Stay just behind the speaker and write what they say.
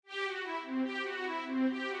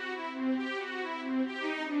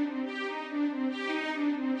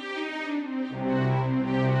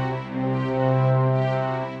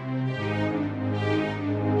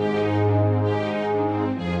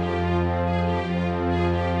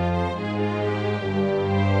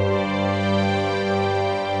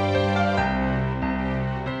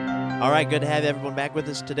All right, good to have everyone back with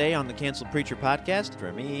us today on the Canceled Preacher podcast.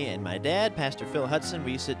 For me and my dad, Pastor Phil Hudson,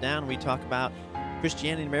 we sit down and we talk about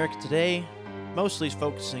Christianity in America today, mostly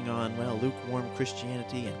focusing on, lukewarm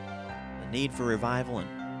Christianity and the need for revival.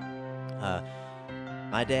 And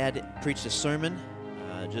my dad preached a sermon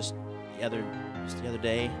just the other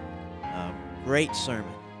day. Great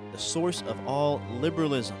sermon, The Source of All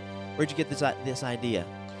Liberalism. Where'd you get this idea?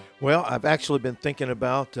 Well, I've actually been thinking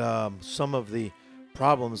about some of the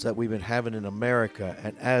problems that we've been having in America.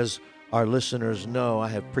 And as our listeners know, I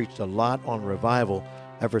have preached a lot on revival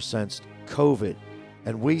ever since COVID.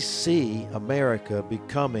 And we see America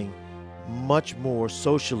becoming much more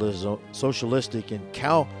socialistic and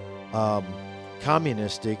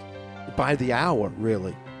communistic by the hour,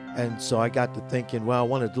 really. And so I got to thinking, I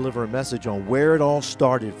want to deliver a message on where it all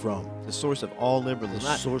started from. The source of all liberalism.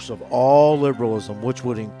 The source of all liberalism, which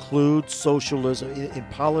would include socialism in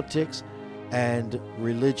politics and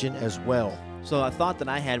religion as well. So a thought that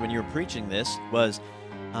I had when you were preaching this was,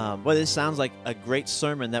 this sounds like a great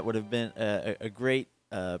sermon that would have been a great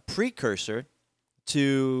precursor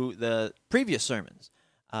to the previous sermons,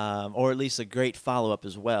 or at least a great follow-up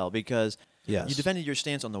as well, because yes, you defended your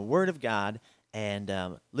stance on the Word of God and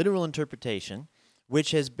literal interpretation,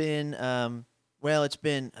 which has been, it's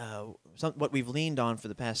been what we've leaned on for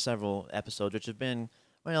the past several episodes, which have been,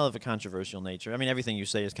 of a controversial nature. I mean, everything you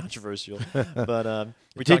say is controversial, but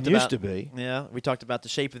we talked about, used to be. Yeah, we talked about the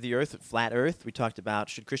shape of the earth, flat Earth. We talked about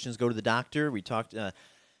should Christians go to the doctor. We talked,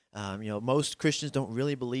 most Christians don't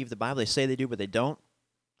really believe the Bible. They say they do, but they don't.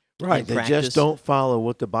 Right, they just don't follow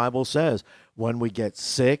what the Bible says. When we get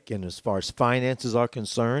sick, and as far as finances are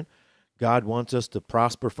concerned, God wants us to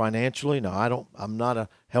prosper financially. Now, I'm not a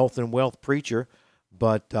health and wealth preacher,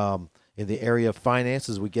 but in the area of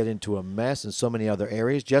finances, we get into a mess in so many other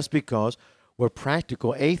areas just because we're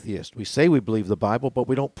practical atheists. We say we believe the Bible, but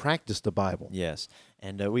we don't practice the Bible. Yes,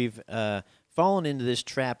 and we've fallen into this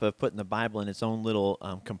trap of putting the Bible in its own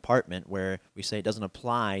little compartment where we say it doesn't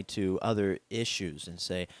apply to other issues and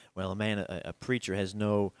say, a preacher has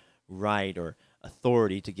no right or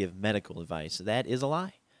authority to give medical advice. That is a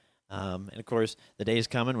lie. And, of course, the day is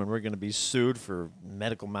coming when we're going to be sued for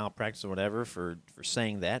medical malpractice or whatever for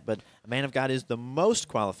saying that. But a man of God is the most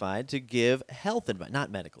qualified to give health advice, not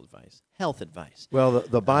medical advice, health advice. Well,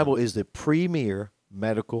 the Bible is the premier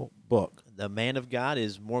medical book. The man of God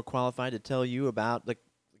is more qualified to tell you about the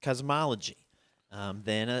cosmology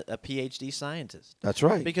than a PhD scientist. That's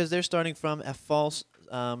right. Because they're starting from a false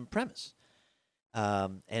premise.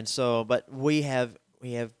 But we have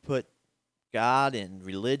put God and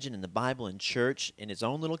religion and the Bible and church in its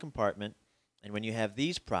own little compartment. And when you have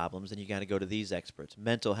these problems, then you got to go to these experts.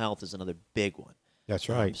 Mental health is another big one. That's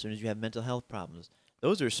right. As soon as you have mental health problems,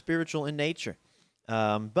 those are spiritual in nature.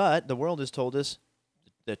 But the world has told us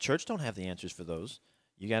the church don't have the answers for those.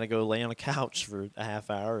 You got to go lay on a couch for a half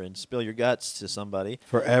hour and spill your guts to somebody.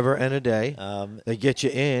 Forever and a day. They get you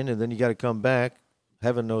in, and then you got to come back.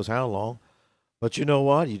 Heaven knows how long. But you know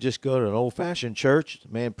what? You just go to an old-fashioned church,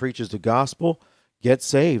 the man preaches the gospel, get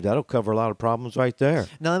saved. That'll cover a lot of problems right there.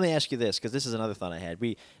 Now, let me ask you this, because this is another thought I had.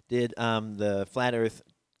 We did the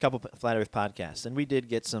couple Flat Earth podcasts, and we did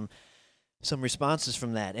get some responses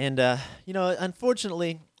from that. And,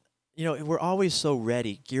 unfortunately, we're always so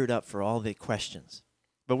ready, geared up for all the questions.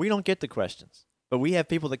 But we don't get the questions. But we have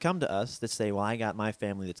people that come to us that say, I got my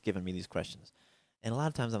family that's given me these questions. And a lot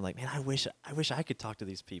of times I'm like, man, I wish I could talk to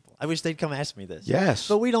these people. I wish they'd come ask me this. Yes.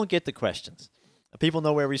 But we don't get the questions. People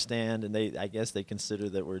know where we stand, and I guess they consider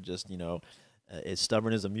that we're just, as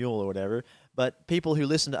stubborn as a mule or whatever. But people who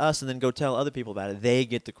listen to us and then go tell other people about it, they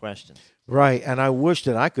get the questions. Right, and I wish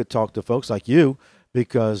that I could talk to folks like you,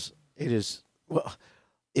 because it is,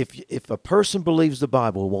 if a person believes the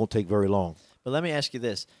Bible, it won't take very long. But let me ask you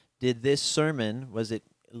this. Did this sermon, was it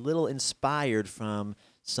a little inspired from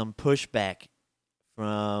some pushback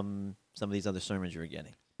from some of these other sermons you were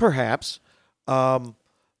getting? Perhaps.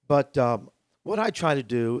 But what I try to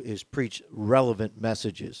do is preach relevant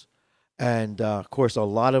messages. And, of course, a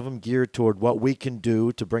lot of them geared toward what we can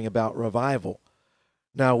do to bring about revival.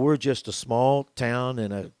 Now, we're just a small town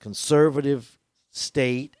in a conservative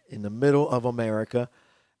state in the middle of America.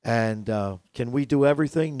 And can we do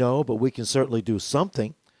everything? No, but we can certainly do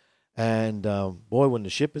something. And, when the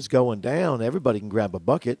ship is going down, everybody can grab a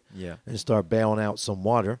bucket and start bailing out some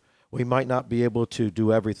water. We might not be able to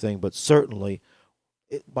do everything, but certainly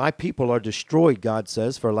my people are destroyed, God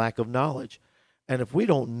says, for lack of knowledge. And if we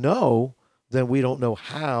don't know, then we don't know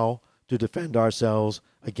how to defend ourselves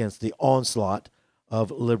against the onslaught of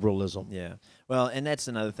liberalism. Yeah. Well, and that's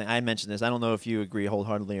another thing. I mentioned this. I don't know if you agree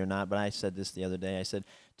wholeheartedly or not, but I said this the other day. I said,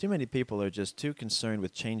 too many people are just too concerned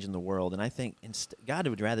with changing the world, and I think God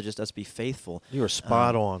would rather just us be faithful. You are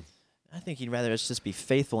spot on. I think he'd rather us just be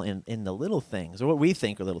faithful in the little things, or what we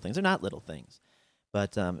think are little things. They're not little things.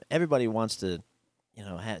 But everybody wants to,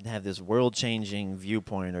 have this world-changing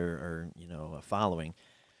viewpoint or a following.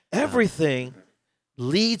 Everything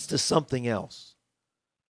leads to something else.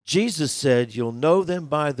 Jesus said, you'll know them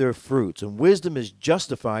by their fruits, and wisdom is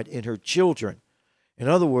justified in her children. In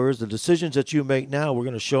other words, the decisions that you make now, we're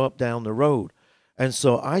going to show up down the road. And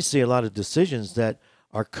so I see a lot of decisions that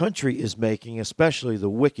our country is making, especially the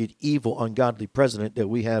wicked, evil, ungodly president that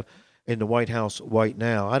we have in the White House right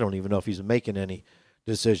now. I don't even know if he's making any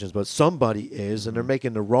decisions, but somebody is, and they're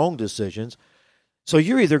making the wrong decisions. So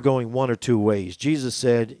you're either going one or two ways. Jesus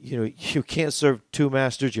said, you can't serve two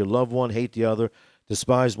masters. You love one, hate the other,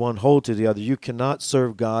 despise one, hold to the other. You cannot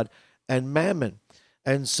serve God and mammon.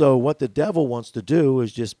 And so what the devil wants to do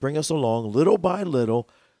is just bring us along little by little,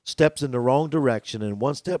 steps in the wrong direction, and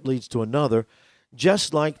one step leads to another.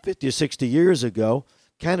 Just like 50 or 60 years ago,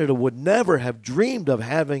 Canada would never have dreamed of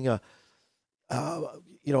having a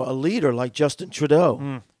leader like Justin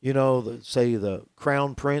Trudeau. Say the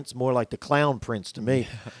crown prince, more like the clown prince to me.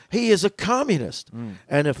 He is a communist.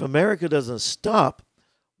 And if America doesn't stop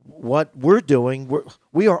what we're doing,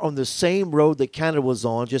 we are on the same road that Canada was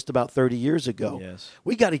on just about 30 years ago. Yes.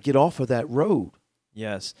 We got to get off of that road.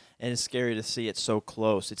 Yes, and it's scary to see it so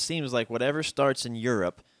close. It seems like whatever starts in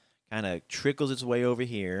Europe kind of trickles its way over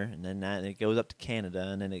here, and then it goes up to Canada,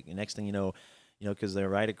 and then the next thing you know, because they're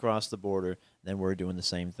right across the border, then we're doing the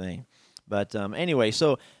same thing. But anyway,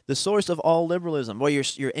 so the source of all liberalism. Well,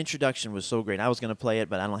 your introduction was so great. I was going to play it,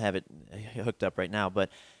 but I don't have it hooked up right now. But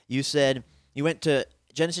you said you went to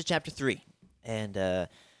Genesis chapter 3, and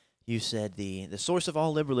you said the source of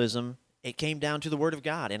all liberalism, it came down to the Word of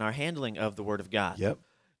God and our handling of the Word of God. Yep.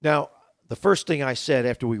 Now, the first thing I said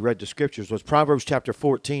after we read the scriptures was Proverbs chapter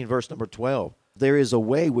 14, verse number 12. There is a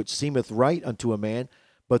way which seemeth right unto a man,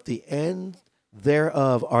 but the end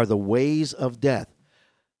thereof are the ways of death.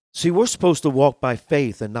 See, we're supposed to walk by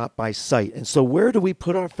faith and not by sight. And so where do we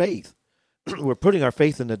put our faith? We're putting our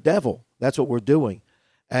faith in the devil. That's what we're doing.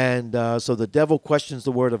 And so the devil questions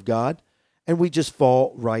the Word of God, and we just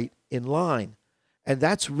fall right in line. And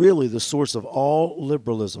that's really the source of all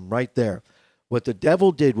liberalism right there. What the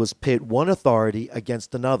devil did was pit one authority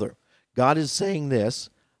against another. God is saying this,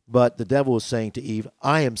 but the devil is saying to Eve,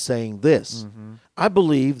 I am saying this. Mm-hmm. I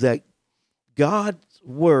believe that God's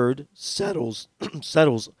Word settles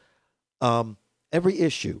every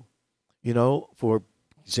issue. For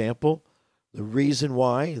example, the reason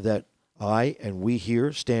why that I and we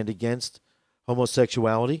here stand against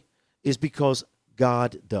homosexuality is because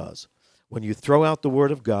God does. When you throw out the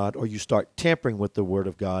Word of God or you start tampering with the Word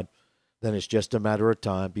of God, then it's just a matter of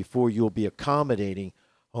time before you'll be accommodating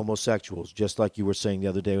homosexuals, just like you were saying the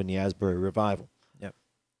other day in the Asbury revival. Yep.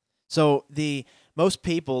 So the most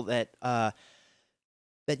people that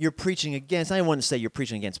you're preaching against, I don't want to say you're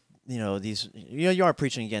preaching against, these, you are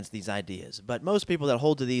preaching against these ideas, but most people that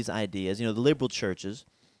hold to these ideas, the liberal churches,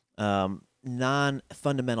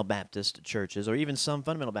 non-fundamental Baptist churches, or even some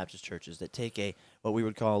fundamental Baptist churches that take what we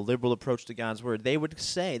would call a liberal approach to God's Word, they would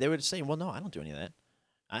say, well, no, I don't do any of that.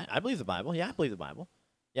 I believe the Bible. Yeah, I believe the Bible.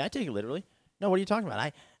 Yeah, I take it literally. No, what are you talking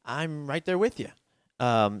about? I'm right there with you.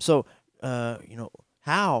 So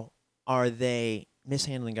how are they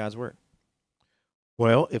mishandling God's Word?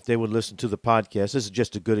 Well, if they would listen to the podcast, this is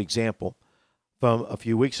just a good example from a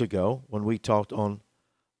few weeks ago when we talked on,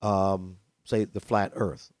 say, the flat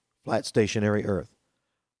earth, flat stationary earth.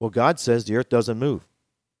 Well, God says the earth doesn't move,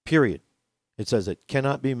 period. It says it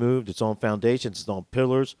cannot be moved. It's on foundations. It's on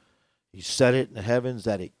pillars. He said it in the heavens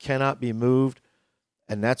that it cannot be moved,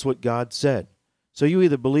 and that's what God said. So you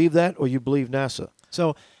either believe that or you believe NASA.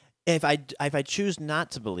 So if I choose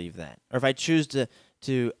not to believe that, or if I choose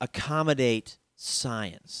to accommodate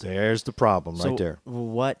science, there's the problem right there.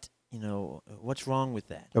 What's wrong with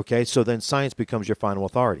that? Okay, so then science becomes your final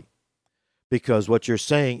authority, because what you're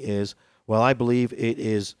saying is, well, I believe it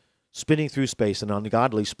is spinning through space at an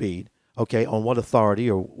ungodly speed. Okay, on what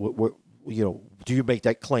authority or do you make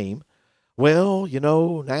that claim? Well,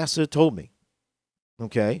 NASA told me.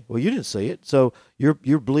 Okay, well, you didn't see it, so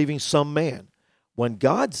you're believing some man. When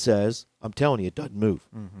God says, I'm telling you, it doesn't move,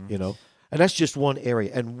 and that's just one area.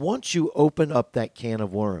 And once you open up that can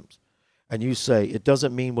of worms and you say, it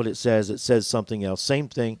doesn't mean what it says something else. Same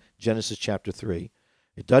thing, Genesis chapter 3.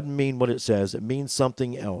 It doesn't mean what it says, it means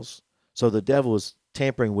something else. So the devil is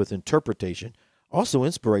tampering with interpretation, also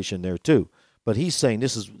inspiration there too. But he's saying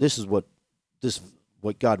this is what this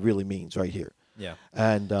what God really means right here. Yeah.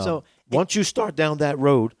 And So once you start down that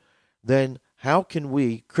road, then how can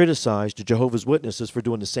we criticize the Jehovah's Witnesses for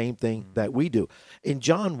doing the same thing that we do? In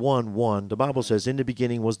John 1:1, the Bible says, in the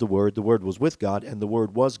beginning was the Word was with God, and the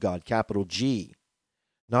Word was God, capital G.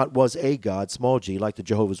 Not was a God, small g, like the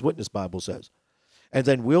Jehovah's Witness Bible says. And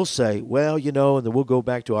then we'll say, well, and then we'll go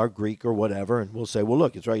back to our Greek or whatever, and we'll say, well,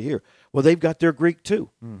 look, it's right here. Well, they've got their Greek too.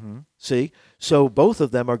 Mm-hmm. See? So both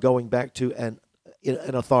of them are going back to an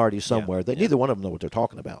authority somewhere that neither one of them know what they're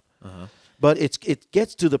talking about. Uh-huh. But it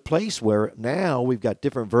gets to the place where now we've got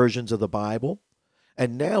different versions of the Bible,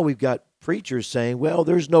 and now we've got preachers saying, well,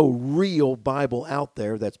 there's no real Bible out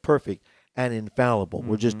there that's perfect and infallible.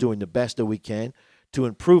 We're just doing the best that we can to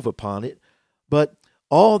improve upon it. But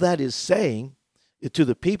all that is saying to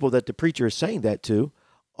the people that the preacher is saying that to,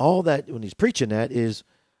 all that when he's preaching that is,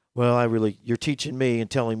 well, you're teaching me and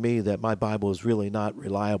telling me that my Bible is really not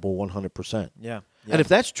reliable 100%. Yeah. And if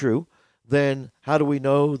that's true, then how do we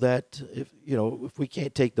know that if we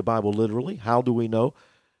can't take the Bible literally, how do we know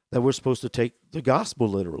that we're supposed to take the gospel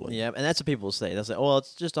literally? Yeah, and that's what people say. They'll say, "Oh, well,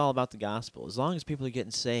 it's just all about the gospel. As long as people are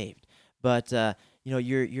getting saved." But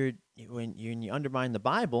you're when you undermine the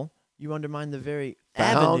Bible, you undermine the very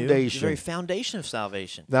avenue, the very foundation of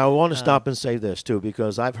salvation. Now, I want to stop and say this too,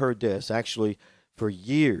 because I've heard this actually for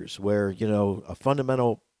years, where a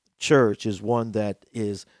fundamental church is one that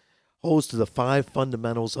holds to the 5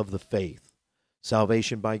 fundamentals of the faith: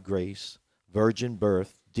 salvation by grace, virgin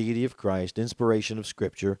birth, deity of Christ, inspiration of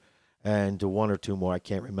Scripture, and 1 or 2 more I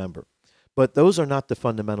can't remember. But those are not the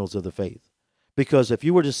fundamentals of the faith. Because if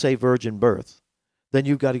you were to say virgin birth, then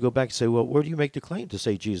you've got to go back and say, well, where do you make the claim to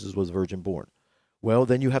say Jesus was virgin born? Well,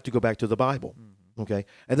 then you have to go back to the Bible, okay?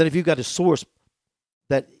 And then if you've got a source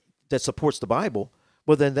that supports the Bible,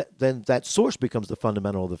 well, then that source becomes the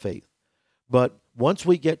fundamental of the faith. But once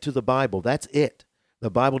we get to the Bible, that's it. The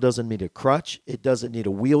Bible doesn't need a crutch. It doesn't need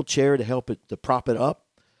a wheelchair to help it to prop it up.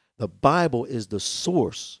 The Bible is the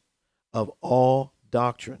source of all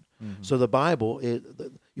doctrine. So the Bible,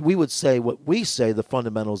 we would say what we say the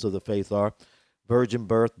fundamentals of the faith are: virgin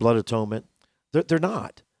birth, blood atonement. They're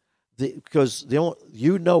not. Because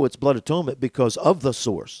it's blood atonement because of the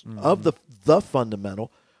source, of the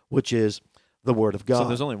fundamental, which is the Word of God. So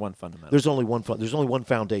there's only one fundamental. There's only one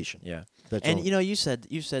foundation. Yeah. That's and you said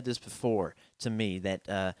this before to me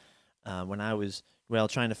that when I was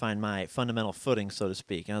trying to find my fundamental footing, so to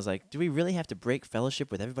speak, and I was like, do we really have to break fellowship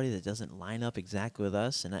with everybody that doesn't line up exactly with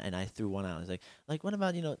us? And I threw one out. I was like what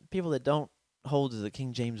about people that don't hold to the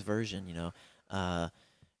King James version? Can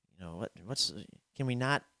we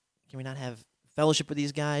not have fellowship with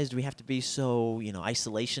these guys? Do we have to be so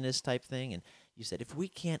isolationist type thing? And you said, if we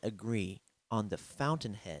can't agree on the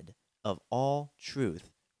fountainhead of all truth,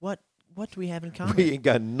 what do we have in common? We ain't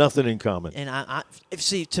got nothing in common. And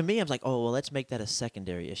to me, I was like, oh, well, let's make that a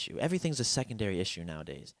secondary issue. Everything's a secondary issue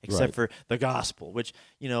nowadays, except for the gospel, which,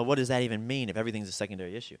 what does that even mean if everything's a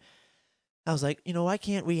secondary issue? I was like, why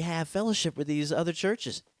can't we have fellowship with these other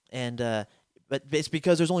churches? And but it's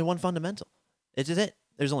because there's only one fundamental. It's just it.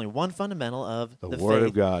 There's only one fundamental of the Word faith,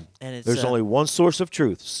 of God. And there's only one source of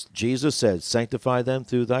truth. Jesus said, sanctify them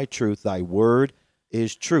through thy truth. Thy word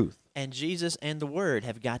is truth. And Jesus and the Word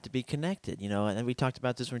have got to be connected, and we talked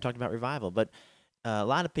about this when we talked about revival. But a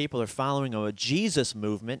lot of people are following a Jesus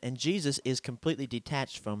movement, and Jesus is completely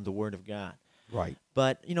detached from the Word of God. Right.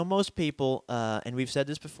 But most people, and we've said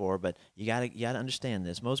this before, but you gotta understand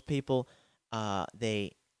this. Most people,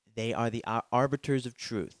 they are the arbiters of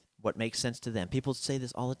truth. What makes sense to them. People say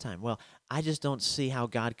this all the time. Well, I just don't see how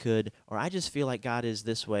God could, or I just feel like God is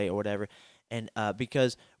this way, or whatever. And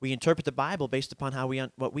because we interpret the Bible based upon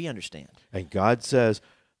what we understand. And God says,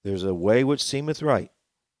 there's a way which seemeth right,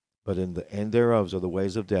 but in the end thereof are the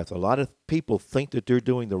ways of death. A lot of people think that they're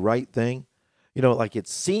doing the right thing. Like it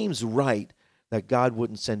seems right that God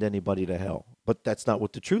wouldn't send anybody to hell. But that's not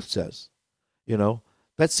what the truth says.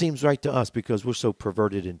 That seems right to us because we're so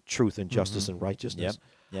perverted in truth and justice and righteousness.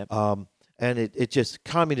 Yep. And it just,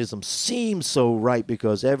 communism seems so right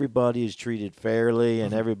because everybody is treated fairly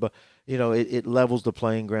and everybody, it levels the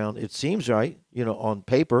playing ground. It seems right, on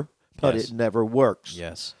paper, but it never works.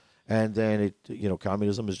 Yes. And then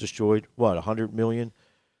communism has destroyed, 100 million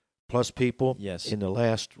plus people in the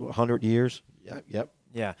last 100 years? Yep.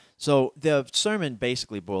 Yeah. So the sermon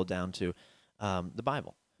basically boiled down to the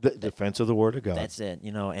Bible. The defense of the Word of God. That's it,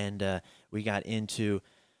 and we got into...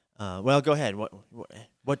 well, go ahead.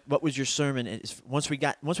 What was your sermon? Once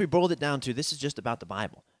we boiled it down to this is just about the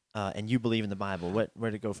Bible, and you believe in the Bible.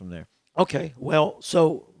 Where to go from there? Okay. Well,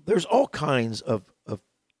 so there's all kinds of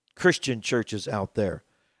Christian churches out there,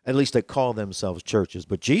 at least that call themselves churches.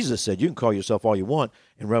 But Jesus said, you can call yourself all you want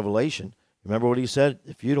in Revelation. Remember what he said?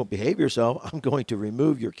 If you don't behave yourself, I'm going to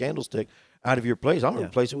remove your candlestick out of your place. I'm going to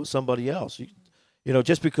replace it with somebody else. You know,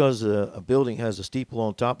 just because a building has a steeple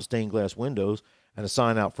on top of stained glass windows and a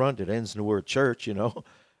sign out front that ends in the word church, you know,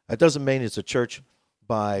 that doesn't mean it's a church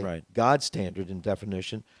by God's standard and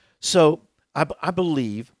definition. So I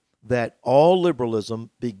believe that all liberalism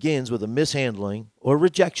begins with a mishandling or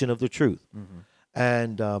rejection of the truth.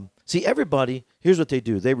 And see, everybody, here's what they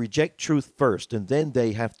do. They reject truth first, and then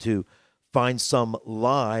they have to find some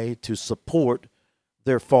lie to support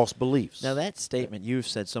their false beliefs. Now, that statement you've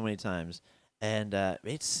said so many times, and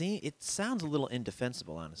it sounds a little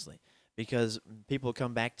indefensible, honestly, because people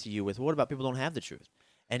come back to you with, what about people who don't have the truth?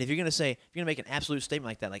 And if you're going to make an absolute statement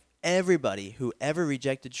like that, like everybody who ever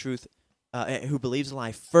rejected truth, who believes a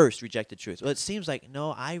lie first rejected truth. Well, it seems like,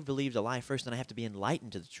 no, I believed a lie first, and I have to be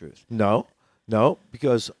enlightened to the truth. No,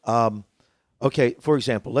 because, okay, for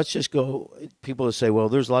example, let's just go, people that say, well,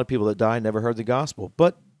 there's a lot of people that die and never heard the gospel.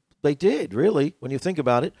 But they did, really, when you think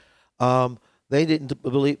about it. They didn't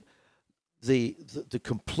believe the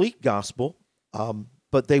complete gospel,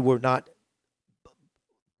 but they were not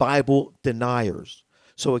Bible deniers.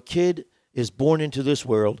 So a kid is born into this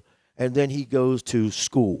world, and then he goes to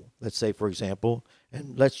school, let's say, for example,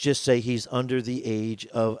 and let's just say he's under the age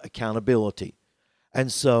of accountability.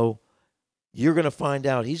 And so you're going to find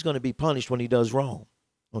out he's going to be punished when he does wrong,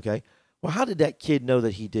 okay? Well, how did that kid know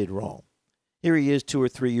that he did wrong? Here he is, 2 or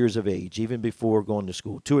 3 years of age, even before going to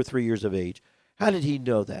school, 2 or 3 years of age. How did he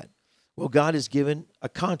know that? Well, God has given a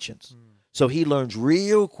conscience. So he learns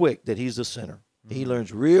real quick that he's a sinner. He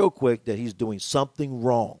learns real quick that he's doing something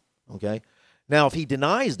wrong, okay? Now, if he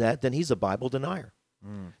denies that, then he's a Bible denier.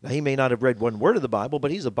 Now, he may not have read one word of the Bible, but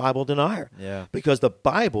he's a Bible denier. Yeah. Because the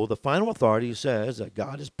Bible, the final authority, says that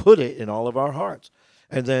God has put it in all of our hearts.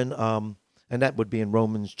 And then, and that would be in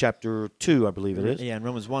Romans chapter 2, I believe it is. Yeah, and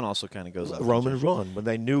Romans 1 also kind of goes up. Romans 1. When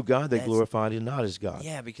they knew God, they glorified him not as God.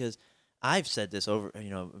 Yeah, because I've said this over,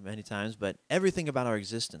 many times, but everything about our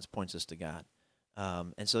existence points us to God.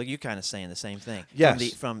 And so you're kind of saying the same thing.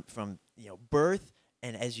 Yes. From birth,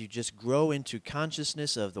 and as you just grow into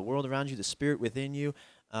consciousness of the world around you, the spirit within you,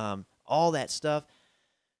 all that stuff,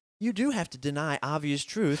 you do have to deny obvious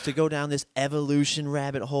truth to go down this evolution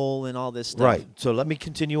rabbit hole and all this stuff. Right. So let me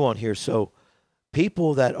continue on here. So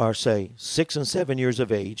people that are, say, 6 and 7 years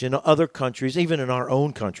of age in other countries, even in our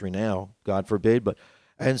own country now, God forbid,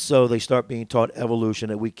 and so they start being taught evolution,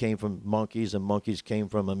 that we came from monkeys and monkeys came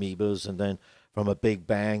from amoebas, and then from a big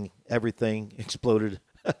bang, everything exploded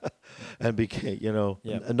and became,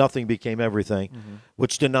 nothing became everything,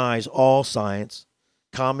 which denies all science,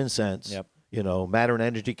 common sense. Matter and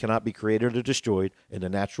energy cannot be created or destroyed in the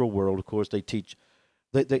natural world. Of course, they teach,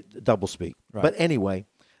 they double speak. Right. But anyway,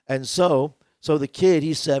 and so the kid,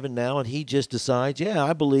 he's 7 now, and he just decides,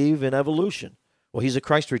 I believe in evolution. Well, he's a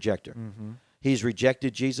Christ rejecter. He's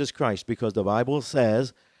rejected Jesus Christ because the Bible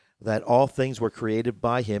says that all things were created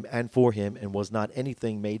by him and for him, and was not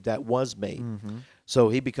anything made that was made. So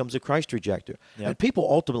he becomes a Christ rejecter. And people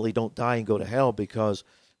ultimately don't die and go to hell because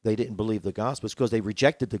they didn't believe the gospel. It's because they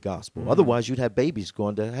rejected the gospel. Otherwise, you'd have babies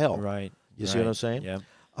going to hell. Right. You see what I'm saying? Yeah.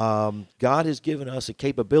 God has given us a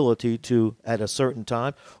capability to, at a certain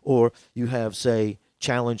time, or you have, say,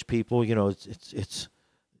 challenge people. It's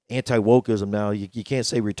anti-wokeism now. You can't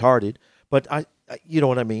say retarded, but you know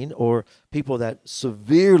what I mean? Or people that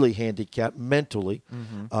severely handicapped mentally,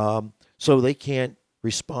 so they can't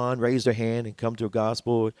respond, raise their hand, and come to a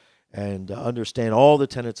gospel and understand all the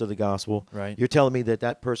tenets of the gospel. Right. You're telling me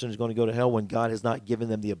that person is going to go to hell when God has not given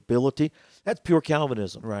them the ability? That's pure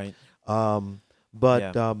Calvinism. Right.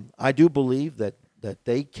 I do believe that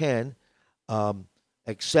they can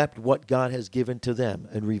accept what God has given to them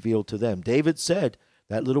and revealed to them. David said,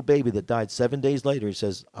 that little baby that died 7 days later, he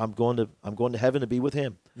says, I'm going to heaven to be with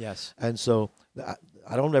him. Yes. And so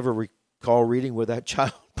I don't ever recall reading where that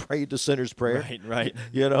child prayed the sinner's prayer. Right.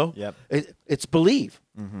 Yep. It's believe.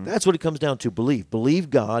 That's what it comes down to, believe. Believe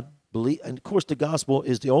God. Believe, and of course the gospel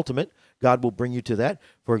is the ultimate. God will bring you to that.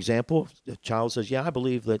 For example, if a child says, I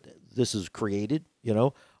believe that this is created,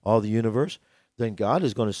 all the universe, then God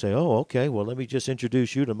is going to say, oh, okay, well, let me just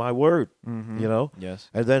introduce you to my word, Yes.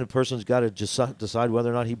 And then a person's got to just decide whether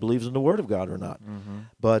or not he believes in the word of God or not.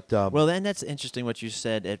 But well, then that's interesting what you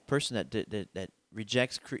said. A person that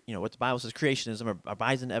rejects, what the Bible says, creationism or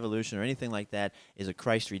abides in evolution or anything like that is a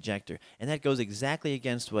Christ rejecter. And that goes exactly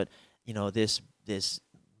against what, this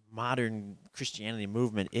modern Christianity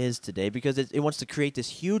movement is today, because it wants to create this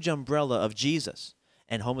huge umbrella of Jesus.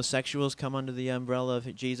 and homosexuals come under the umbrella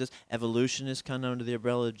of Jesus. Evolutionists come under the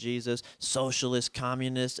umbrella of Jesus. Socialists,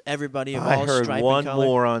 communists, everybody of I all heard stripe and one color.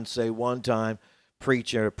 moron say one time,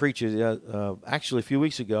 preacher, actually a few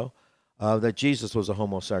weeks ago, that Jesus was a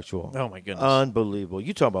homosexual. Oh, my goodness. Unbelievable.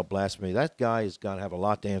 You talk about blasphemy. That guy has got to have a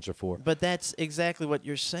lot to answer for. But that's exactly what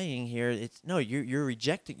you're saying here. You're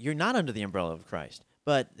rejecting. You're not under the umbrella of Christ.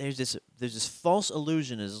 But there's this false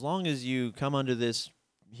illusion. As long as you come under this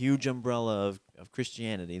huge umbrella of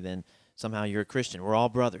Christianity, then somehow you're a Christian. We're all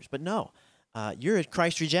brothers. But no, you're a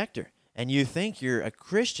Christ rejecter, and you think you're a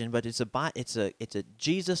Christian, but it's a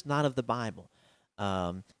Jesus not of the Bible.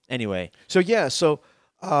 Anyway,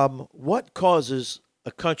 What causes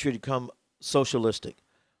a country to become socialistic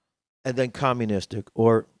and then communistic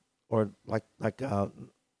or like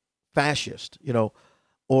fascist,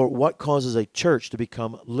 or what causes a church to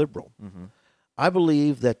become liberal? Mm-hmm. I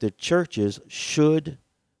believe that the churches should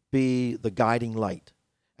be the guiding light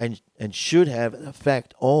and should have an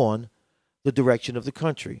effect on the direction of the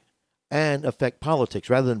country and affect politics.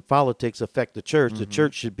 Rather than politics affect the church, the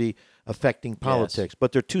church should be affecting politics. Yes.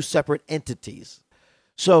 But they're two separate entities.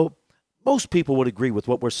 So most people would agree with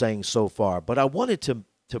what we're saying so far, but I wanted to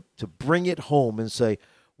bring it home and say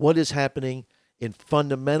what is happening in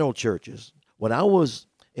fundamental churches. When I was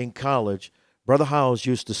in college, Brother Howes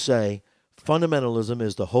used to say, fundamentalism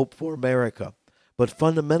is the hope for America. But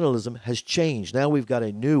fundamentalism has changed. Now we've got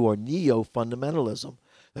a new or neo-fundamentalism.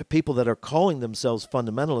 There are people that are calling themselves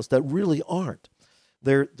fundamentalists that really aren't.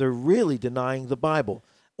 They're really denying the Bible,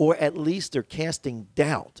 or at least they're casting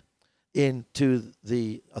doubt into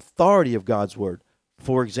the authority of God's word,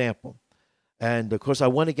 for example. And, of course, I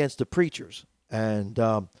went against the preachers. And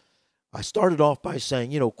I started off by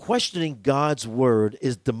saying, questioning God's word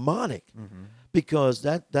is demonic because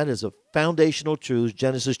that is a foundational truth,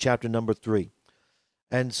 Genesis chapter number 3.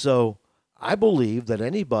 And so I believe that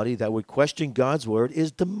anybody that would question God's word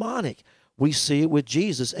is demonic. We see it with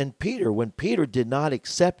Jesus and Peter. When Peter did not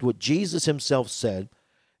accept what Jesus himself said,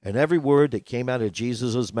 and every word that came out of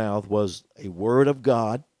Jesus' mouth was a word of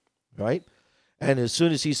God, right? And as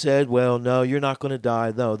soon as he said, well, no, you're not going to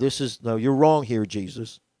die. No, you're wrong here,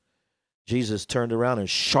 Jesus. Jesus turned around and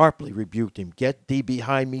sharply rebuked him. Get thee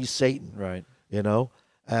behind me, Satan. Right.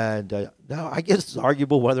 And now I guess it's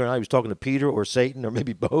arguable whether or not he was talking to Peter or Satan or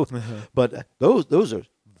maybe both. But those are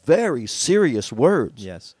very serious words.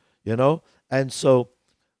 Yes. And so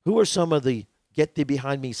who are some of the get thee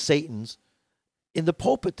behind me, Satans in the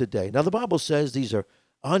pulpit today? Now, the Bible says these are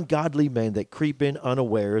ungodly men that creep in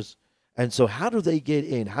unawares. And so how do they get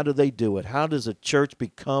in? How do they do it? How does a church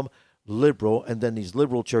become liberal, and then these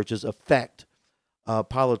liberal churches affect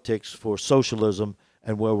politics for socialism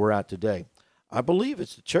and where we're at today? I believe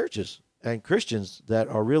it's the churches and Christians that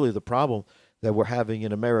are really the problem that we're having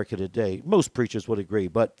in America today. Most preachers would agree,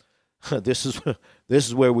 but this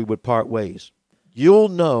is where we would part ways. You'll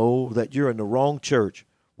know that you're in the wrong church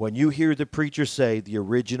when you hear the preacher say the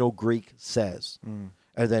original Greek says, and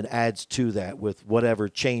then adds to that with whatever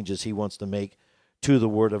changes he wants to make to the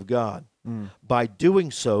Word of God. By doing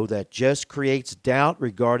so, that just creates doubt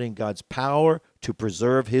regarding God's power to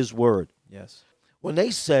preserve His Word. Yes. When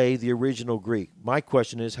they say the original Greek, my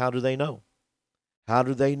question is, how do they know? How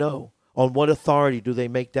do they know? On what authority do they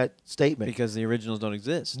make that statement? Because the originals don't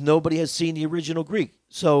exist. Nobody has seen the original Greek.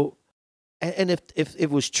 So, and if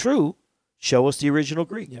it was true, show us the original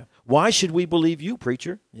Greek. Yeah. Why should we believe you,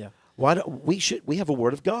 preacher? Yeah. Why don't we have a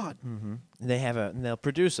Word of God? Mm-hmm. They'll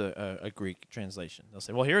produce a Greek translation. They'll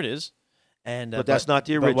say, well, here it is. And but that's not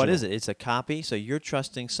the original. But what is it? It's a copy. So you're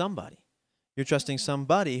trusting somebody. You're trusting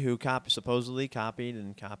somebody who supposedly copied,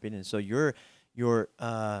 and so your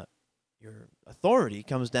authority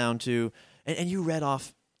comes down to, and you read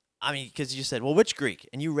off, because you said, well, which Greek?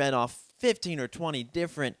 And you read off 15 or 20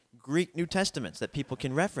 different Greek New Testaments that people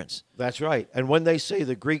can reference. That's right. And when they say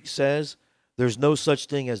the Greek says, there's no such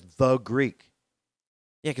thing as the Greek.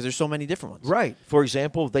 Yeah, because there's so many different ones. Right. For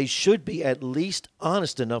example, they should be at least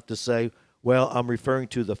honest enough to say, well, I'm referring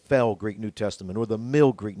to the Fel Greek New Testament, or the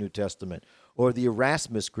Mill Greek New Testament, or the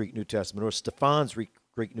Erasmus Greek New Testament, or Stephan's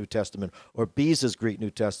Greek New Testament, or Beza's Greek New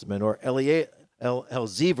Testament, or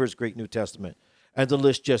Elzever's Greek New Testament, and the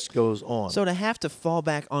list just goes on. So to have to fall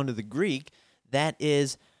back onto the Greek, that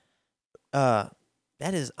is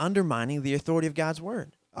undermining the authority of God's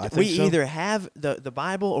Word. We either have the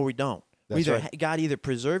Bible or we don't. That's right. God either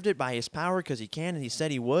preserved it by His power because He can and He said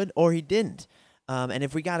He would, or He didn't. And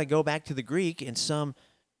if we got to go back to the Greek in some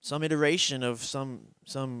iteration of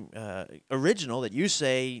some original that you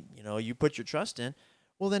say you put your trust in,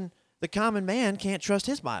 well then the common man can't trust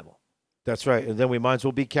his Bible. That's right. And then we might as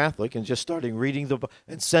well be Catholic and just starting reading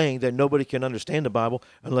and saying that nobody can understand the Bible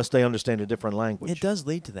unless they understand a different language. It does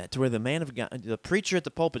lead to that, to where the man of God, the preacher at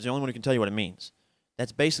the pulpit is the only one who can tell you what it means.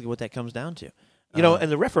 That's basically what that comes down to. You know,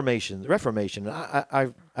 and the Reformation,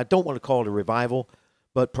 I don't want to call it a revival,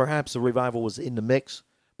 but perhaps the revival was in the mix.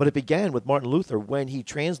 But it began with Martin Luther when he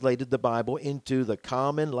translated the Bible into the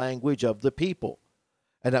common language of the people.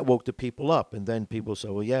 And that woke the people up. And then people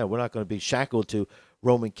said, well, yeah, we're not going to be shackled to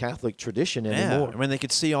Roman Catholic tradition anymore. Yeah, when they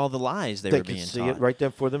could see all the lies they were being taught. They could see it right there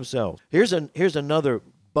for themselves. Here's another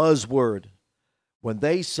buzzword. When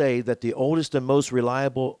they say that the oldest and most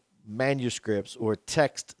reliable manuscripts or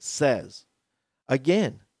text says,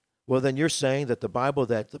 again, well, then you're saying that the Bible,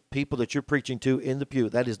 that the people that you're preaching to in the pew,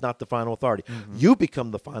 that is not the final authority. Mm-hmm. You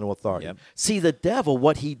become the final authority. Yep. See, the devil,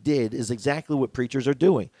 what he did is exactly what preachers are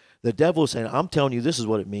doing. The devil is saying, I'm telling you this is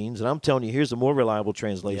what it means, and I'm telling you here's a more reliable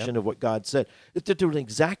translation of what God said. They're doing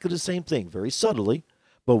exactly the same thing, very subtly.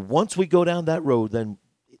 But once we go down that road, then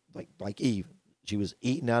like Eve, she was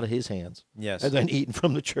eaten out of his hands. Yes. And then eaten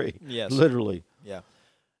from the tree. Yes. Literally. Yeah.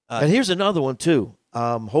 And here's another one, too.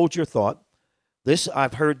 Hold your thought.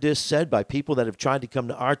 I've heard this said by people that have tried to come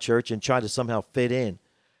to our church and try to somehow fit in.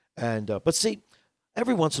 But see,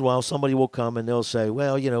 every once in a while somebody will come and they'll say,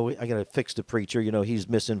 well, you know, I got to fix the preacher. You know, he's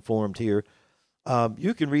misinformed here.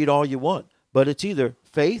 You can read all you want, but it's either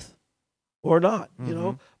faith or not, you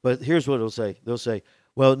know. But here's what it'll say. They'll say,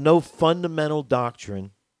 well, no fundamental doctrine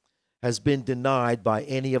has been denied by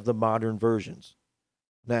any of the modern versions.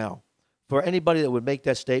 Now, for anybody that would make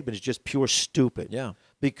that statement is just pure stupid. Yeah.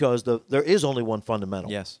 Because there is only one fundamental.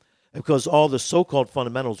 Yes. Because all the so-called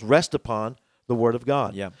fundamentals rest upon the Word of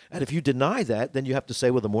God. Yeah. And if you deny that, then you have to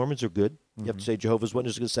say, well, the Mormons are good. You have to say Jehovah's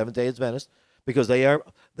Witnesses are good, Seventh-day Adventists, because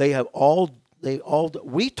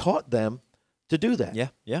we taught them to do that. Yeah.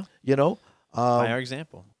 Yeah. You know? By our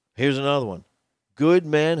example. Here's another one. Good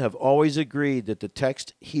men have always agreed that the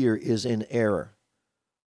text here is in error.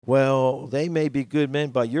 Well, they may be good men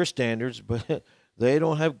by your standards, but they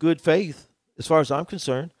don't have good faith, as far as I'm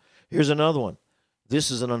concerned. Here's another one. This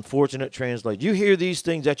is an unfortunate translation. You hear these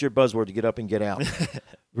things, that's your buzzword to get up and get out.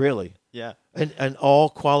 Really. Yeah. And all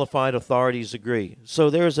qualified authorities agree. So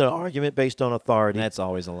there's an argument based on authority. That's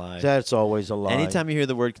always a lie. That's always a lie. Anytime you hear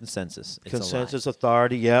the word consensus, it's Consensus a lie.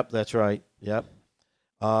 authority, yep, that's right. Yep.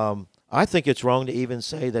 I think it's wrong to even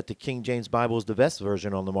say that the King James Bible is the best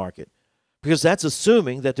version on the market. Because that's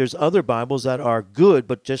assuming that there's other Bibles that are good,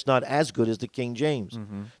 but just not as good as the King James.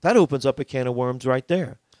 That opens up a can of worms right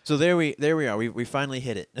there. So there we are. We finally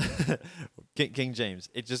hit it. King James.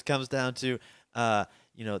 It just comes down to,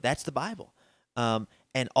 that's the Bible.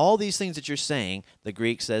 And all these things that you're saying, the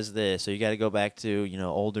Greek says this, so you got to go back to,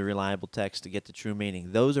 older reliable texts to get the true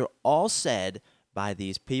meaning. Those are all said by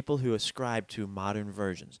these people who ascribe to modern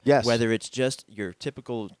versions. Yes. Whether it's just your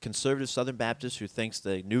typical conservative Southern Baptist who thinks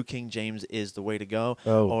the New King James is the way to go,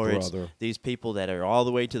 or brother. it's these people that are all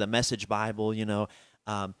the way to the Message Bible,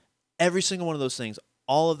 every single one of those things,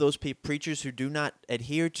 all of those preachers who do not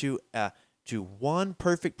adhere to one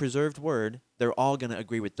perfect preserved word, they're all going to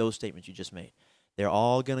agree with those statements you just made. They're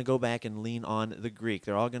all going to go back and lean on the Greek.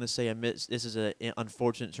 They're all going to say this is an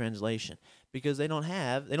unfortunate translation because they don't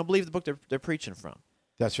believe the book they're preaching from.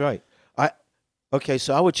 That's right.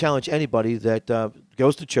 So I would challenge anybody that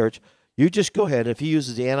goes to church, you just go ahead. If he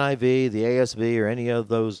uses the NIV, the ASV, or any of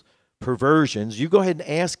those perversions, you go ahead and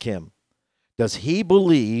ask him, does he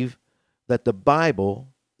believe that the Bible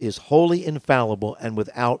is wholly infallible and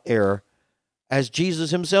without error, as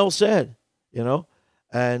Jesus himself said,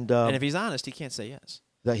 And if he's honest, he can't say yes.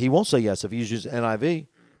 That he won't say yes if he uses NIV,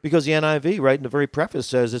 because the NIV, right in the very preface,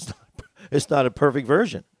 says it's not a perfect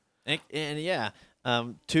version.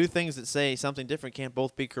 Two things that say something different can't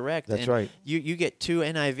both be correct. That's right. You get two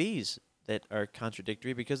NIVs that are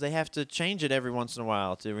contradictory because they have to change it every once in a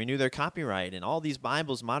while to renew their copyright. And all these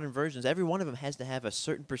Bibles, modern versions, every one of them has to have a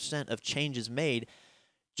certain % of changes made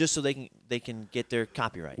just so they can get their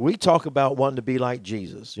copyright. We talk about wanting to be like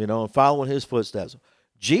Jesus, and following his footsteps.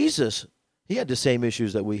 Jesus, he had the same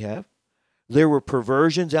issues that we have. There were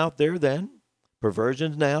perversions out there then,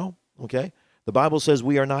 perversions now, okay? The Bible says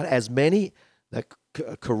we are not as many that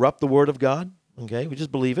corrupt the word of God, okay? We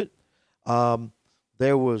just believe it.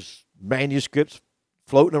 There was manuscripts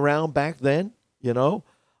floating around back then,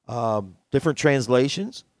 different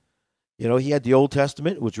translations. He had the Old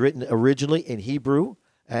Testament, it was written originally in Hebrew,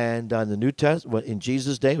 and the New Testament, in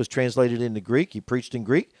Jesus' day, was translated into Greek. He preached in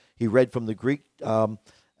Greek. He read from the Greek. I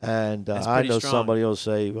know strong. somebody will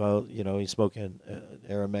say, well, he spoke in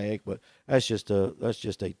Aramaic, but that's just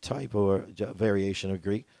a type or a variation of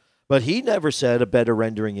Greek. But he never said a better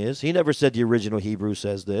rendering is. He never said the original Hebrew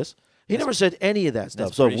says this. He never said any of that stuff.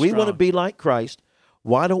 That's So if pretty we want to strong. be like Christ,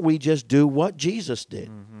 why don't we just do what Jesus did?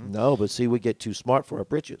 Mm-hmm. No, but see, we get too smart for our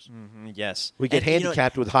britches. Yes. We get And, you know,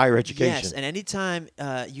 handicapped with higher education. Yes, and anytime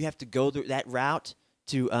you have to go through that route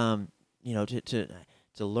to, to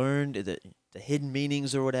learn the hidden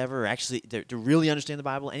meanings or whatever, or actually to really understand the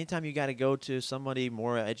Bible, anytime you got to go to somebody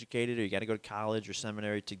more educated, or you got to go to college or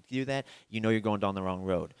seminary to do that, you know you're going down the wrong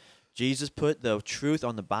road. Jesus put the truth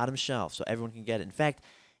on the bottom shelf so everyone can get it. In fact,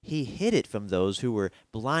 he hid it from those who were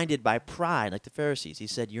blinded by pride, like the Pharisees. He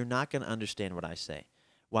said, "You're not going to understand what I say,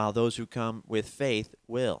 while those who come with faith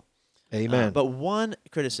will." Amen. But one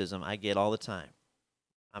criticism I get all the time,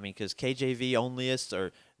 I mean, because KJV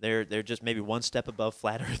onlyists they're just maybe one step above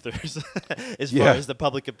flat earthers as far as the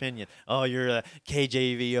public opinion. Oh, you're a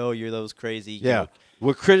KJV. You're those crazy. Yeah,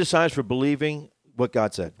 we're criticized for believing what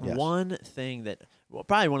God said. Yes. One thing that,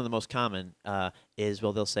 probably one of the most common is,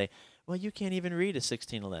 they'll say, well, you can't even read a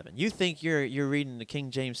 1611. You think you're reading the King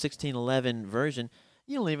James 1611 version.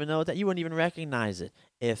 You don't even know that. You wouldn't even recognize it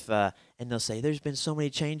if. And they'll say there's been so many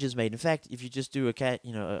changes made. In fact, if you just do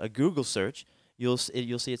a Google search, you'll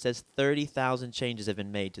see it says 30,000 changes have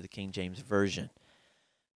been made to the King James version.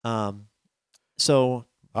 So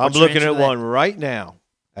I'm looking at one right now,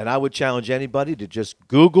 and I would challenge anybody to just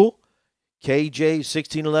Google KJ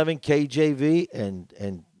 1611 KJV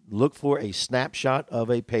and look for a snapshot of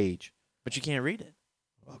a page. But you can't read it.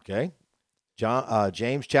 Okay,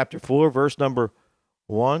 James chapter 4, verse number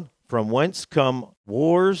 1. From whence come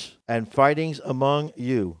wars and fightings among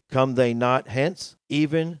you? Come they not hence,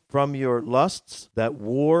 even from your lusts that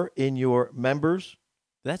war in your members?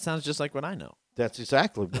 That sounds just like what I know. That's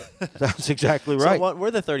exactly right. So what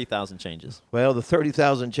were the 30,000 changes? Well, the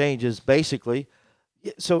 30,000 changes basically.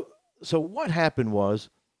 So what happened was,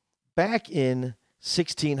 back in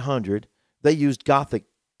 1600, they used Gothic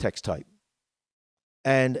text type,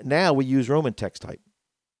 and now we use Roman text type.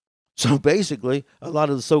 So basically, a lot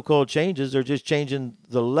of the so-called changes are just changing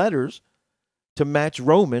the letters to match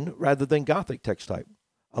Roman rather than Gothic text type.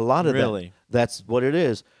 A lot of that's what it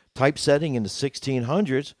is. Typesetting in the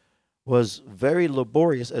 1600s was very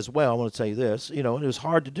laborious as well. I want to tell you this, and it was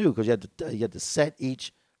hard to do because you had to set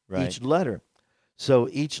each letter. So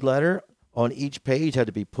each letter on each page had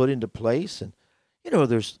to be put into place, and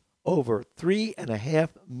there's over 3.5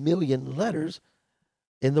 million letters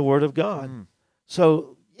in the Word of God.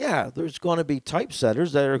 So yeah, there's going to be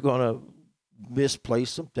typesetters that are going to misplace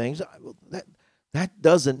some things. That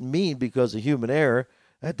doesn't mean, because of human error,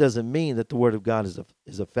 that doesn't mean that the Word of God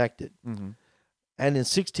is affected. Mm-hmm. And in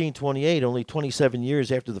 1628, only 27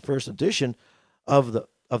 years after the first edition of the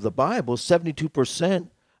Bible, 72%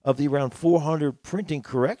 of the around 400 printing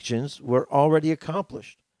corrections were already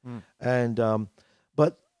accomplished. And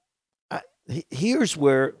but here's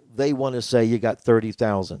where they want to say you got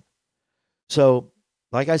 30,000. So,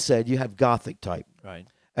 like I said, you have Gothic type. Right.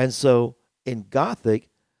 And so in Gothic,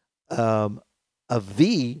 a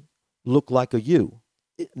V looked like a U.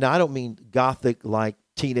 Now, I don't mean Gothic like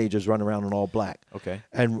teenagers run around in all black. Okay.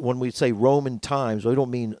 And when we say Roman times, we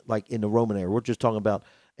don't mean like in the Roman era. We're just talking about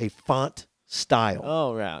a font style.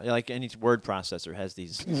 Oh, right. Like any word processor has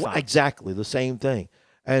these fonts. Exactly, the same thing.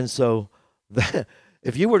 And so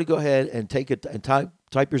if you were to go ahead and take it and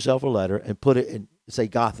type yourself a letter and put it in, say,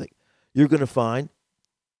 Gothic, you're going to find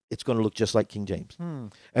it's going to look just like King James.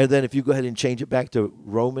 And then if you go ahead and change it back to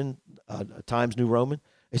Roman, Times New Roman,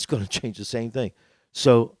 it's going to change the same thing.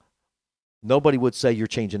 So nobody would say you're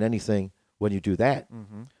changing anything when you do that.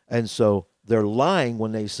 Mm-hmm. And so they're lying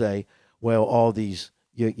when they say, well, all these,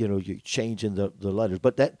 you're changing the letters.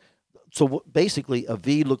 But so basically a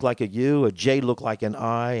V looked like a U, a J looked like an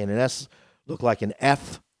I, and an S looked like an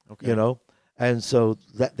F, And so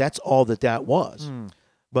that's all that was.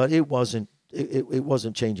 But it wasn't. It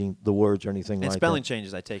wasn't changing the words or anything like that. And spelling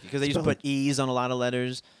changes, I take it, because they used to put E's on a lot of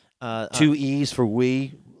letters. 2 E's for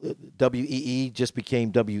we, W-E-E just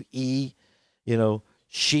became W-E.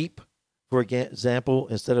 Sheep, for example,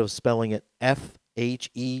 instead of spelling it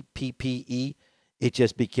F-H-E-P-P-E, it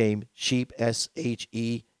just became sheep,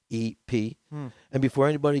 S-H-E-E-P. And before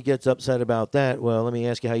anybody gets upset about that, well, let me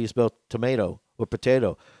ask you how you spell tomato or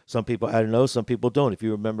potato. Some people, I don't know, some people don't. If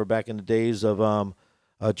you remember back in the days of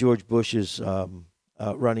George Bush's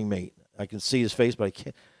running mate. I can see his face, but I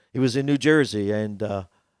can't. He was in New Jersey, and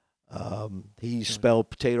he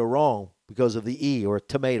spelled potato wrong because of the E, or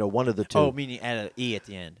tomato, one of the two. Oh, meaning add an E at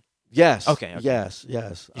the end. Yes. Okay. Yes.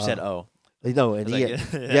 You said O. No, an E.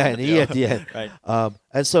 An E at the end. Right.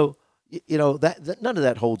 And so, that none of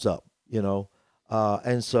that holds up.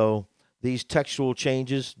 And so these textual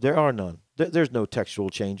changes, there are none. There's no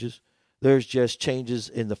textual changes. There's just changes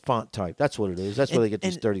in the font type. That's what it is. That's where they get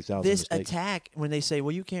these 30,000 this mistakes. attack, when they say,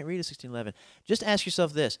 well, you can't read a 1611, just ask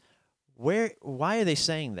yourself this. Why are they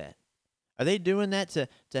saying that? Are they doing that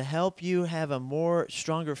to help you have a more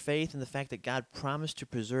stronger faith in the fact that God promised to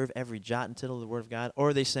preserve every jot and tittle of the Word of God? Or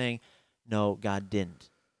are they saying, no, God didn't?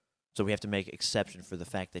 So we have to make exception for the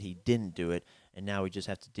fact that he didn't do it, and now we just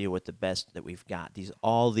have to deal with the best that we've got.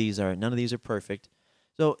 None of these are perfect.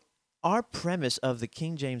 So our premise of the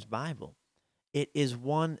King James Bible, it is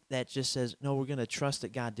one that just says, no, we're going to trust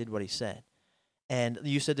that God did what he said. And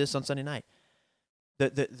you said this on Sunday night.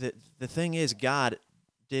 The thing is, God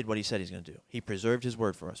did what he said he's going to do. He preserved his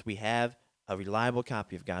word for us. We have a reliable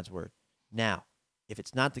copy of God's word. Now, if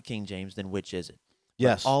it's not the King James, then which is it?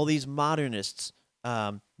 Yes. All these modernists,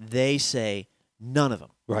 they say none of them.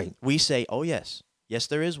 Right. We say, oh, yes. Yes,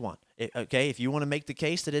 there is one. Okay, if you want to make the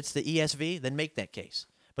case that it's the ESV, then make that case.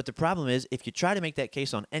 But the problem is, if you try to make that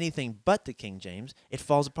case on anything but the King James, it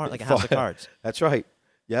falls apart like a house of cards. That's right.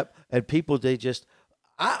 Yep. And people, they just,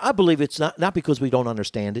 I believe it's not because we don't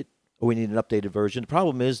understand it or we need an updated version. The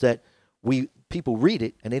problem is that people read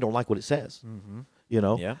it and they don't like what it says. Mm-hmm. You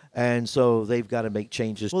know? Yeah. And so they've got to make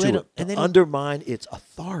changes to it and to undermine its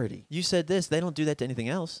authority. You said this. They don't do that to anything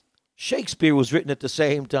else. Shakespeare was written at the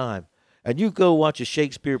same time. And you go watch a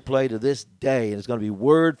Shakespeare play to this day, and it's going to be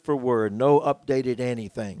word for word, no updated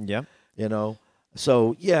anything. Yeah. You know?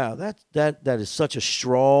 So, yeah, that is such a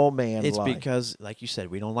straw man It's lie. because, like you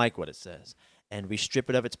said, we don't like what it says. And we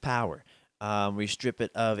strip it of its power. We strip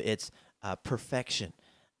it of its perfection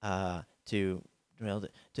to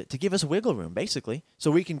give us wiggle room, basically,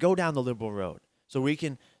 so we can go down the liberal road.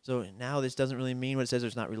 So now this doesn't really mean what it says.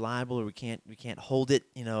 It's not reliable, or we can't hold it,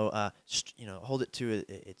 hold it to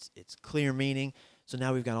its clear meaning. So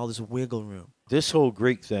now we've got all this wiggle room. This whole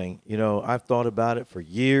Greek thing, I've thought about it for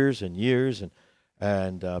years and years,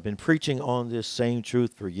 and I've been preaching on this same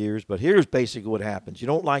truth for years. But here's basically what happens: you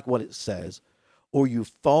don't like what it says, or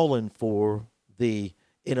you've fallen for the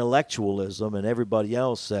intellectualism, and everybody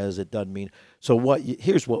else says it doesn't mean. So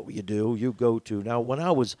here's what you do: you go to now. When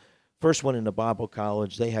I was first went into Bible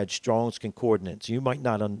college, they had Strong's Concordance. You might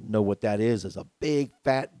not know what that is. It's a big,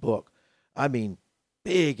 fat book. I mean,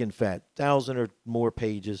 big and fat, 1,000 or more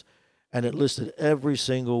pages, and it listed every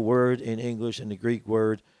single word in English and the Greek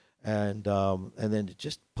word, and then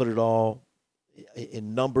just put it all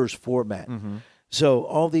in numbers format. Mm-hmm. So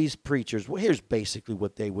all these preachers, well, here's basically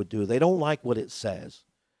what they would do. They don't like what it says,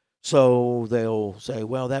 so they'll say,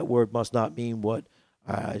 well, that word must not mean what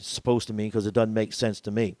it's supposed to mean because it doesn't make sense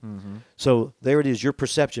to me. Mm-hmm. So there it is. Your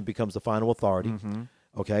perception becomes the final authority. Mm-hmm.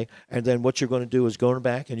 Okay? And then what you're going to do is going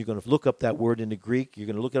back and you're going to look up that word in the Greek. You're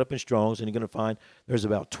going to look it up in Strong's, and you're going to find there's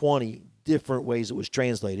about 20 different ways it was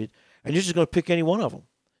translated. And you're just going to pick any one of them.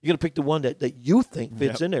 You're going to pick the one that you think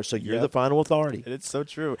fits in there. So you're the final authority. And it's so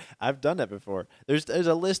true. I've done that before. There's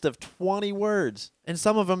a list of 20 words, and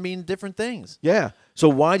some of them mean different things. Yeah. So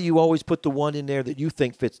why do you always put the one in there that you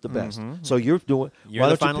think fits the best? Mm-hmm. So you're doing. You're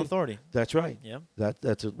the final authority. That's right. Yeah.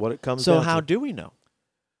 That's what it comes down to. So how do we know?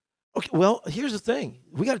 Okay. Well, here's the thing.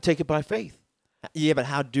 We got to take it by faith. Yeah, but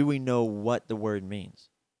how do we know what the word means?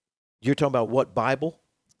 You're talking about what Bible?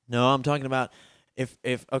 No, I'm talking about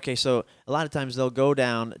okay, so a lot of times they'll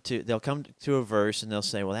come to a verse and they'll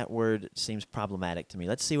say, well, that word seems problematic to me.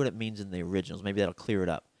 Let's see what it means in the originals. Maybe that'll clear it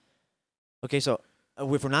up. Okay, so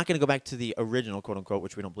if we're not going to go back to the original, quote unquote,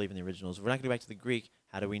 which we don't believe in the originals, if we're not going to go back to the Greek,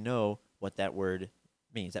 how do we know what that word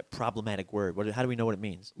means, that problematic word? How do we know what it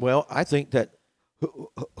means? Well, I think that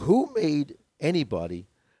who made anybody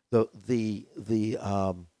the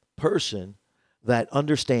person that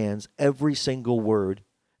understands every single word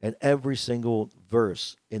and every single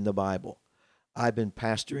verse in the Bible? I've been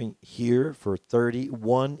pastoring here for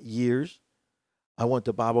 31 years. I went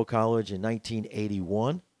to Bible college in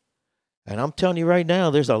 1981. And I'm telling you right now,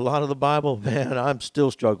 there's a lot of the Bible, man, I'm still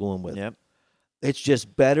struggling with. Yep. It's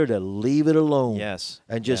just better to leave it alone. Yes.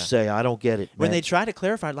 And just say, I don't get it, man. When they try to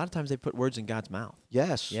clarify, a lot of times they put words in God's mouth.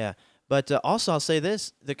 Yes. Yeah. But also I'll say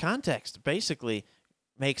this, the context basically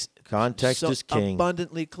makes context is king.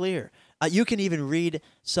 Abundantly clear. You can even read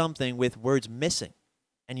something with words missing,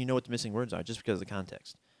 and you know what the missing words are just because of the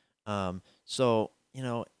context. The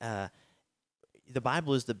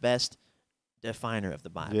Bible is the best definer of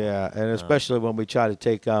the Bible. Yeah, and especially when we try to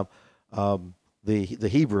take the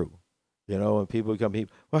Hebrew, and people become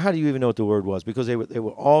Hebrew. Well, how do you even know what the word was? Because they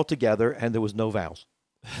were all together and there was no vowels.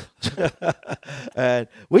 And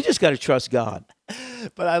we just got to trust God.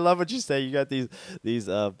 But I love what you say. You got these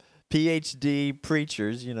PhD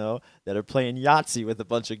preachers, that are playing Yahtzee with a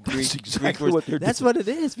bunch of Greek, That's exactly Greek words. what they're That's doing. what it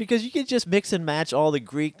is, because you can just mix and match all the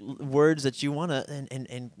Greek words that you want to,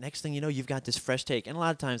 and next thing you know, you've got this fresh take. And a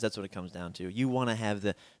lot of times that's what it comes down to. You want to have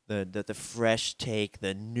the fresh take,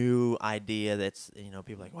 the new idea that's,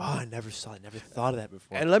 people are like, wow, I never thought of that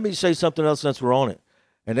before. And let me say something else since we're on it.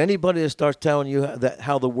 And anybody that starts telling you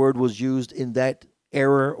how the word was used in that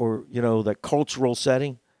era or, that cultural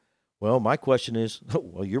setting, well, my question is,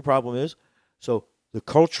 well, your problem is, so the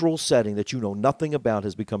cultural setting that you know nothing about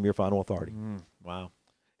has become your final authority. Wow.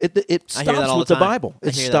 It stops with the Bible.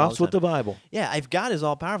 It stops with the Bible. Yeah, if God is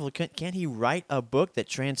all-powerful, can't he write a book that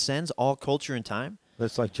transcends all culture and time?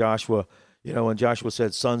 That's like Joshua, when Joshua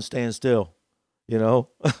said, "Sun, stand still,"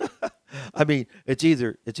 I mean, it's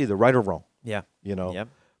either right or wrong. Yeah. Yep.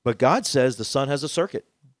 But God says the sun has a circuit.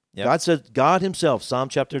 Yep. God says, God himself, Psalm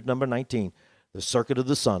chapter number 19, the circuit of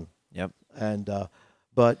the sun. Yep. And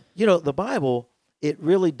but the Bible, it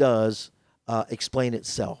really does explain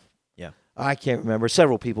itself. Yeah. I can't remember.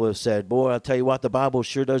 Several people have said, "Boy, I'll tell you what, the Bible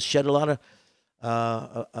sure does shed a lot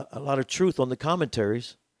of truth on the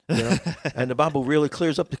commentaries." And the Bible really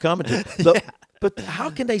clears up the commentary. But how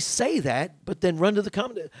can they say that, but then run to the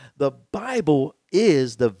commentary? The Bible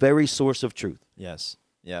is the very source of truth. Yes.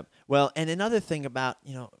 Yep. Well, and another thing about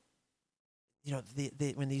when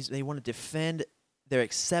they want to defend their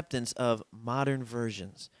acceptance of modern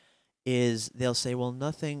versions is they'll say, well,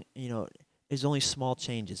 nothing, there's only small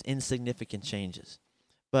changes, insignificant changes.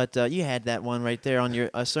 But you had that one right there on your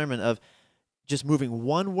sermon of just moving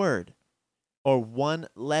one word or one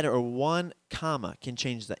letter or one comma can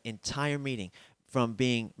change the entire meaning from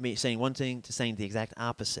saying one thing to saying the exact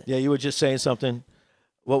opposite. Yeah, you were just saying something.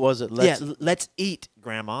 What was it? Let's eat,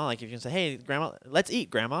 Grandma. Like if you can say, hey, Grandma, let's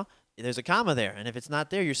eat, Grandma. There's a comma there, and if it's not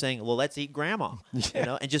there, you're saying, well, let's eat Grandma.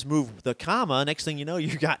 And just move the comma. Next thing you know,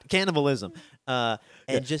 you got cannibalism.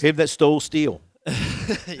 Just him that stole steal.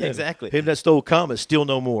 Exactly. Him that stole comma steal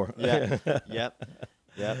no more. Yeah. Yep.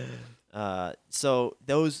 So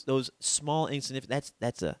those small insignificant.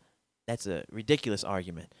 That's a ridiculous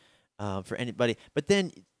argument for anybody. But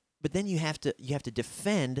then you have to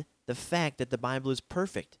defend the fact that the Bible is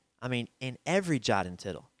perfect. I mean, in every jot and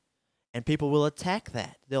tittle. And people will attack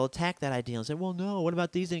that. They'll attack that idea and say, well, no, what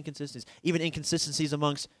about these inconsistencies? Even inconsistencies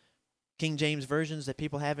amongst King James versions that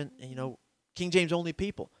people haven't, King James only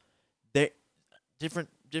people. They're different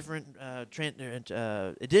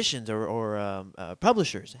editions or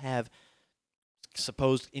publishers have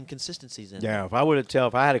supposed inconsistencies in it. Yeah,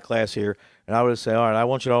 if I had a class here and I would say, all right, I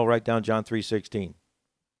want you to all write down John 3:16.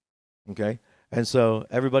 Okay? And so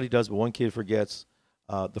everybody does, but one kid forgets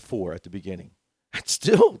the 4 at the beginning. It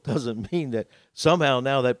still doesn't mean that somehow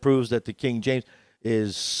now that proves that the King James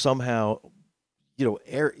is somehow, full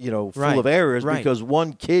of errors because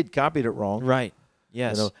one kid copied it wrong. Right.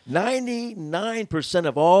 Yes. 99%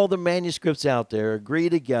 of all the manuscripts out there agree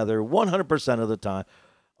together 100% of the time,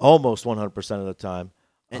 almost 100% of the time.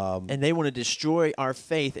 And they want to destroy our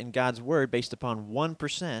faith in God's word based upon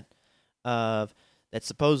 1% of that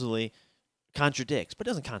supposedly contradicts, but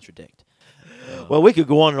doesn't contradict. Well, we could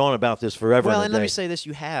go on and on about this forever. Well, and let me say this: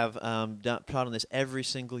 you have taught on this every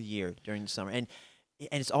single year during the summer, and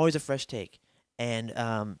it's always a fresh take, and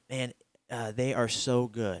they are so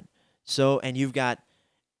good. And you've got,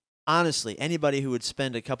 honestly, anybody who would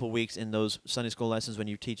spend a couple weeks in those Sunday school lessons when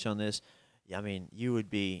you teach on this, I mean,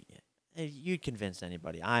 you'd convince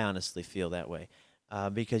anybody. I honestly feel that way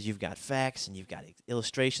because you've got facts and you've got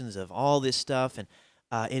illustrations of all this stuff, and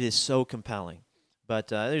it is so compelling. But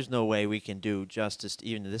there's no way we can do justice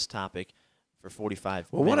even to this topic for 45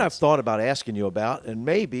 minutes. Well, what I've thought about asking you about, and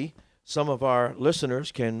maybe some of our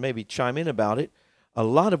listeners can maybe chime in about it, a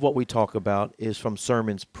lot of what we talk about is from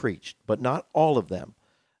sermons preached, but not all of them.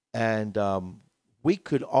 And we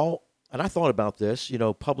could all, and I thought about this,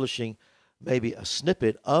 publishing maybe a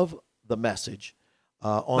snippet of the message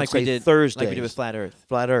on, like say, Thursdays. Like we did with Flat Earth.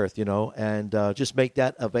 Flat Earth, and just make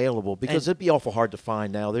that available because it'd be awful hard to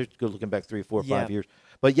find now. They're good looking back 3 or 4 or 5 years.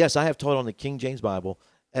 But yes, I have taught on the King James Bible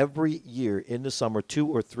every year in the summer, 2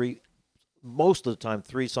 or 3, most of the time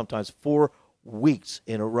 3, sometimes 4 weeks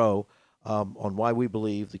in a row on why we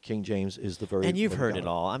believe the King James is the very. And you've heard it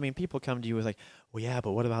all. I mean, people come to you with like, well, yeah,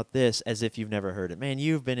 but what about this? As if you've never heard it. Man,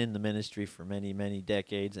 you've been in the ministry for many, many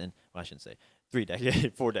decades, and I shouldn't say 3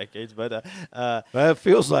 decades, 4 decades, but it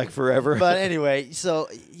feels like forever. But anyway, so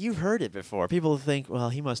you've heard it before. People think, well,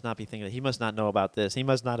 he must not be thinking that. He must not know about this. He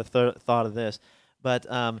must not have thought of this. But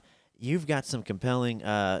you've got some compelling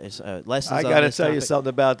lessons. I got to tell you something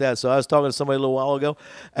about that. So I was talking to somebody a little while ago,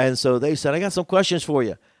 and so they said, I got some questions for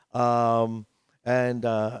you. and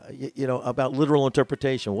about literal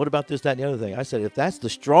interpretation. What about this, that, and the other thing? I said, if that's the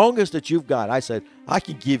strongest that you've got, I said, I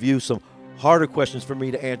can give you some harder questions for me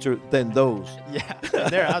to answer than those. Yeah,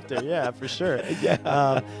 they're out there. Yeah, for sure.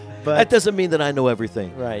 Yeah. But that doesn't mean that I know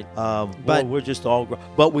everything. right. But we're just all,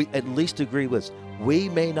 but we at least agree with this. We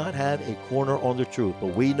may not have a corner on the truth,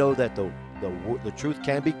 but we know that the truth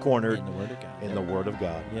can be cornered In the Word of God. in the Word of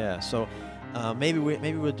God. Yeah, so maybe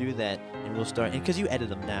we'll do that, and we'll start, because you edit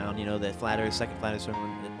them down. The second flat earth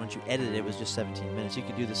sermon, once you edit it, it was just 17 minutes. You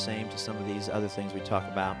could do the same to some of these other things we talk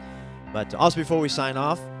about. But also, before we sign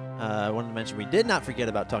off, I wanted to mention we did not forget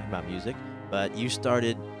about talking about music. But you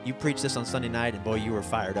preached this on Sunday night, and boy, you were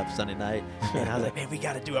fired up Sunday night. And I was like, man, we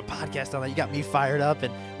got to do a podcast on that. You got me fired up,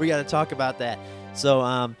 and we got to talk about that.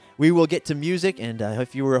 So we will get to music, and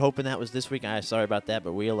if you were hoping that was this week, I'm sorry about that,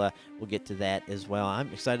 but we'll get to that as well.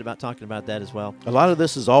 I'm excited about talking about that as well. A lot of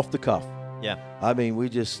this is off the cuff. Yeah. I mean, we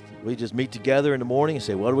just meet together in the morning and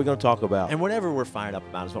say, what are we going to talk about? And whatever we're fired up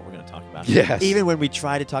about is what we're going to talk about. Yes. Even when we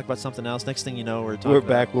try to talk about something else, next thing you know, we're talking We're about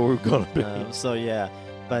back where we're going to be. So, yeah.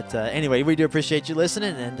 But anyway, we do appreciate you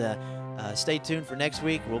listening, and stay tuned for next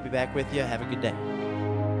week. We'll be back with you. Have a good day.